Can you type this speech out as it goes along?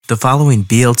The following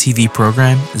BLTV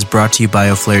program is brought to you by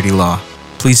O'Flaherty Law.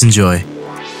 Please enjoy.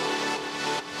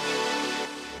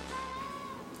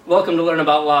 Welcome to Learn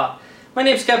About Law. My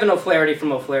name is Kevin O'Flaherty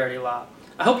from O'Flaherty Law.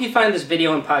 I hope you find this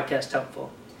video and podcast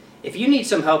helpful. If you need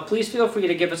some help, please feel free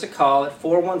to give us a call at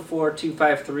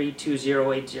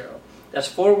 414-253-2080.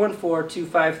 That's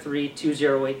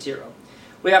 414-253-2080.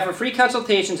 We offer free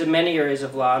consultations in many areas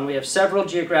of law, and we have several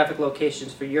geographic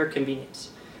locations for your convenience.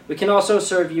 We can also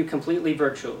serve you completely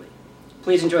virtually.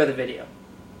 Please enjoy the video.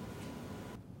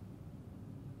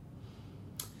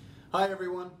 Hi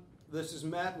everyone, this is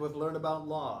Matt with Learn About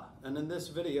Law, and in this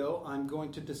video I'm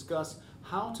going to discuss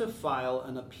how to file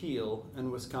an appeal in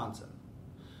Wisconsin.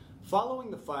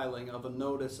 Following the filing of a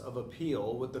notice of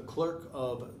appeal with the clerk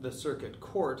of the circuit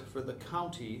court for the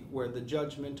county where the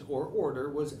judgment or order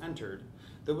was entered,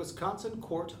 the Wisconsin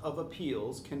Court of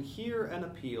Appeals can hear an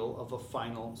appeal of a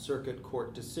final circuit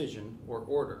court decision or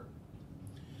order.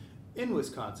 In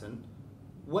Wisconsin,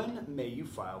 when may you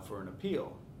file for an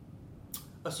appeal?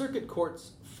 A circuit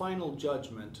court's final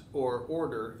judgment or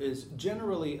order is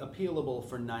generally appealable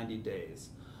for 90 days.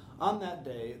 On that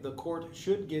day, the court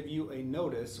should give you a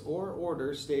notice or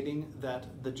order stating that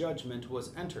the judgment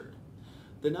was entered.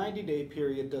 The 90-day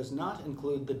period does not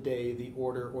include the day the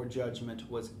order or judgment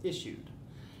was issued.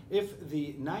 If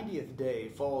the 90th day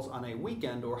falls on a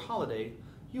weekend or holiday,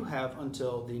 you have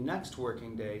until the next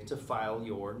working day to file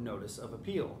your notice of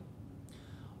appeal.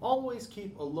 Always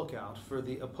keep a lookout for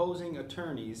the opposing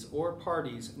attorney's or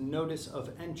party's notice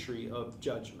of entry of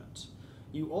judgment.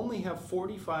 You only have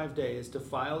 45 days to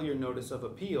file your notice of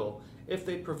appeal if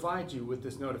they provide you with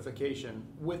this notification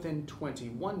within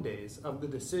 21 days of the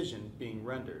decision being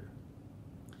rendered.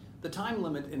 The time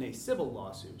limit in a civil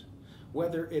lawsuit,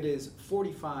 whether it is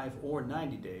 45 or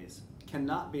 90 days,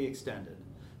 cannot be extended.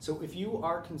 So if you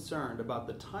are concerned about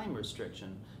the time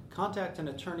restriction, contact an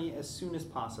attorney as soon as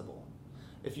possible.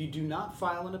 If you do not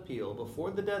file an appeal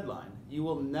before the deadline, you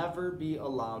will never be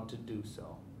allowed to do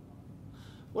so.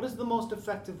 What is the most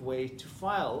effective way to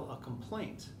file a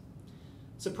complaint?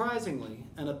 Surprisingly,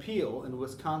 an appeal in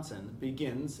Wisconsin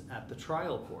begins at the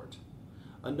trial court.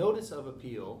 A notice of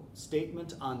appeal,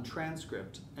 statement on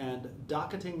transcript, and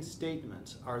docketing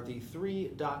statement are the three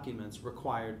documents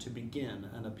required to begin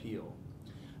an appeal.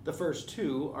 The first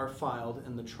two are filed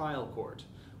in the trial court,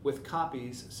 with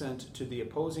copies sent to the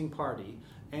opposing party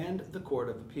and the Court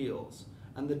of Appeals,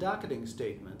 and the docketing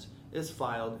statement is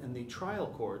filed in the trial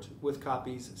court with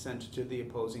copies sent to the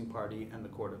opposing party and the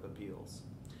Court of Appeals.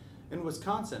 In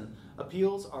Wisconsin,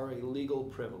 appeals are a legal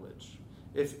privilege.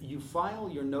 If you file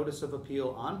your notice of appeal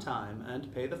on time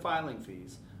and pay the filing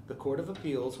fees, the Court of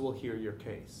Appeals will hear your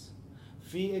case.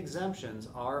 Fee exemptions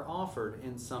are offered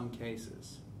in some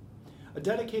cases. A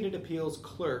dedicated appeals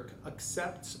clerk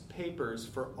accepts papers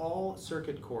for all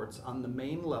circuit courts on the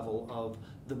main level of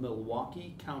the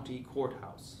Milwaukee County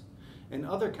Courthouse. In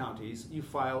other counties, you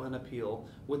file an appeal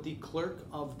with the clerk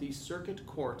of the circuit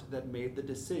court that made the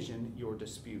decision you're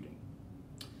disputing.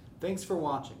 Thanks for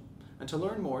watching. And to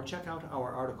learn more, check out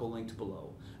our article linked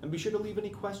below. And be sure to leave any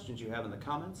questions you have in the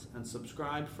comments and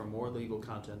subscribe for more legal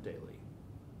content daily.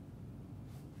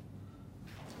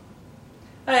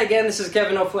 Hi again, this is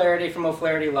Kevin O'Flaherty from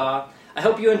O'Flaherty Law. I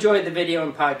hope you enjoyed the video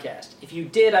and podcast. If you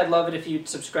did, I'd love it if you'd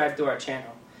subscribe to our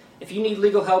channel. If you need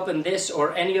legal help in this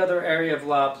or any other area of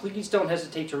law, please don't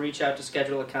hesitate to reach out to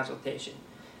schedule a consultation.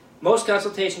 Most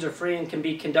consultations are free and can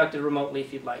be conducted remotely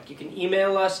if you'd like. You can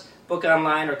email us, book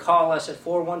online, or call us at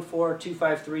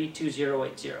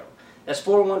 414-253-2080. That's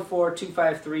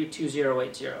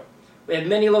 414-253-2080. We have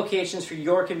many locations for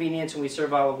your convenience, and we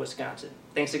serve all of Wisconsin.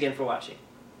 Thanks again for watching.